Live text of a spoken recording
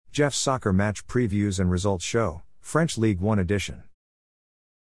Jeff's Soccer Match Previews and Results Show, French Ligue 1 edition.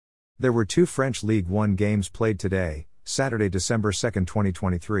 There were two French Ligue 1 games played today, Saturday, December 2,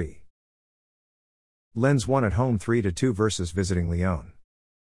 2023. Lens won at home 3-2 versus visiting Lyon.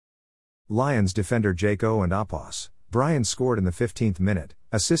 Lions defender Jaco and Apos, Brian scored in the 15th minute,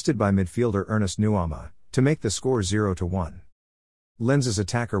 assisted by midfielder Ernest Nuama, to make the score 0-1. Lens's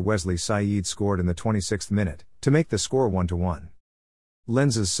attacker Wesley Saïd scored in the 26th minute, to make the score 1-1.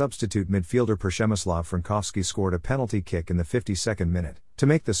 Lens's substitute midfielder Przemysław Frankowski scored a penalty kick in the 52nd minute, to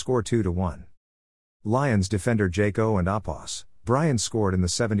make the score 2-1. Lions defender Jaco and Apos, Brian scored in the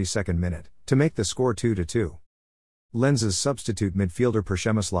 72nd minute, to make the score 2-2. Lens's substitute midfielder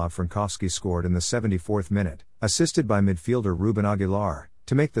Przemysław Frankowski scored in the 74th minute, assisted by midfielder Ruben Aguilar,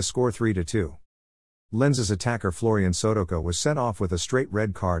 to make the score 3-2. Lens's attacker Florian Sotoko was sent off with a straight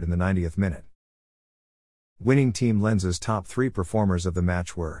red card in the 90th minute. Winning team Lens's top three performers of the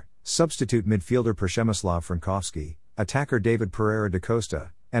match were substitute midfielder Przemysław Frankowski, attacker David Pereira da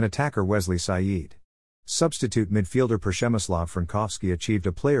Costa, and attacker Wesley Saïd. Substitute midfielder Przemysław Frankowski achieved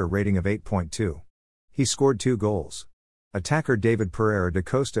a player rating of 8.2. He scored 2 goals. Attacker David Pereira da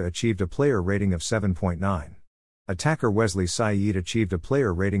Costa achieved a player rating of 7.9. Attacker Wesley Saïd achieved a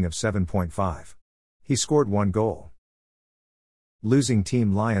player rating of 7.5. He scored 1 goal. Losing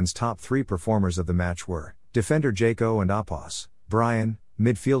team Lions' top three performers of the match were defender Jaco and Apos, Brian,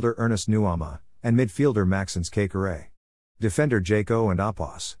 midfielder Ernest Nuama, and midfielder Maxence Kékeré. Defender Jaco and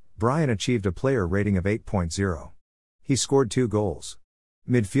Apos, Brian achieved a player rating of 8.0. He scored 2 goals.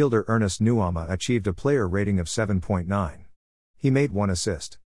 Midfielder Ernest Nuama achieved a player rating of 7.9. He made 1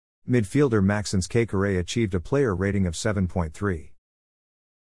 assist. Midfielder Maxence Kékeré achieved a player rating of 7.3.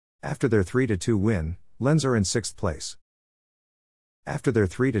 After their 3-2 win, Lens are in 6th place. After their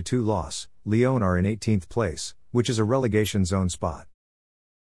 3-2 loss, Lyon are in 18th place, which is a relegation zone spot.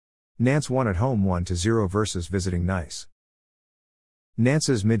 Nantes won at home 1-0 versus visiting Nice.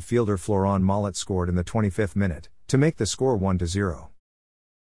 Nantes' midfielder Florent Mollet scored in the 25th minute, to make the score 1-0.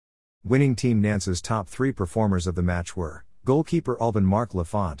 Winning team Nantes' top three performers of the match were goalkeeper Alban Marc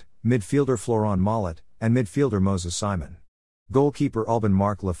Lafont, midfielder Florent Mollet, and midfielder Moses Simon. Goalkeeper Alban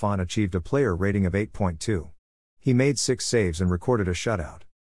Marc Lafont achieved a player rating of 8.2. He made 6 saves and recorded a shutout.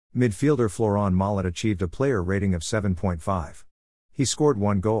 Midfielder Florent Mollet achieved a player rating of 7.5. He scored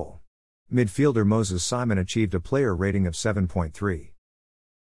 1 goal. Midfielder Moses Simon achieved a player rating of 7.3.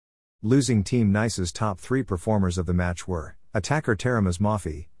 Losing team Nice's top three performers of the match were attacker Taramas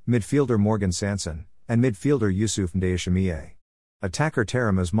Mafi, midfielder Morgan Sanson, and midfielder Youssouf Ndayishimiye. Attacker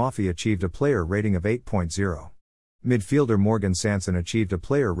Taramas Mafi achieved a player rating of 8.0. Midfielder Morgan Sanson achieved a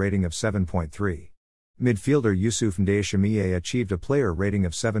player rating of 7.3. Midfielder Youssouf Ndayishimiye achieved a player rating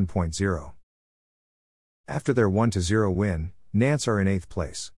of 7.0. After their 1-0 win, Nantes are in 8th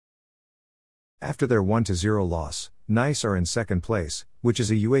place. After their 1-0 loss, Nice are in 2nd place, which is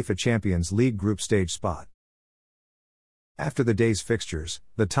a UEFA Champions League group stage spot. After the day's fixtures,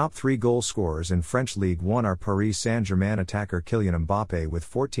 the top 3 goal scorers in French Ligue 1 are Paris Saint-Germain attacker Kylian Mbappé with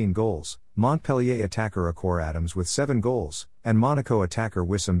 14 goals, Montpellier attacker Akor Adams with 7 goals, and Monaco attacker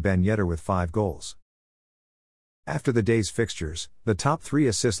Wissam Ben Yedder with 5 goals. After the day's fixtures, the top 3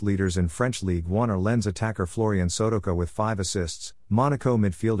 assist leaders in French Ligue 1 are Lens attacker Florian Sotoko with 5 assists, Monaco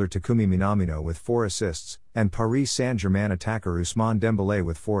midfielder Takumi Minamino with 4 assists, and Paris Saint-Germain attacker Ousmane Dembélé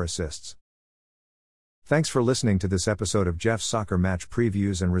with 4 assists. Thanks for listening to this episode of Jeff's Soccer Match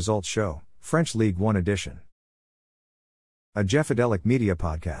Previews and Results Show, French Ligue 1 edition. A Jeffadelic Media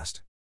Podcast.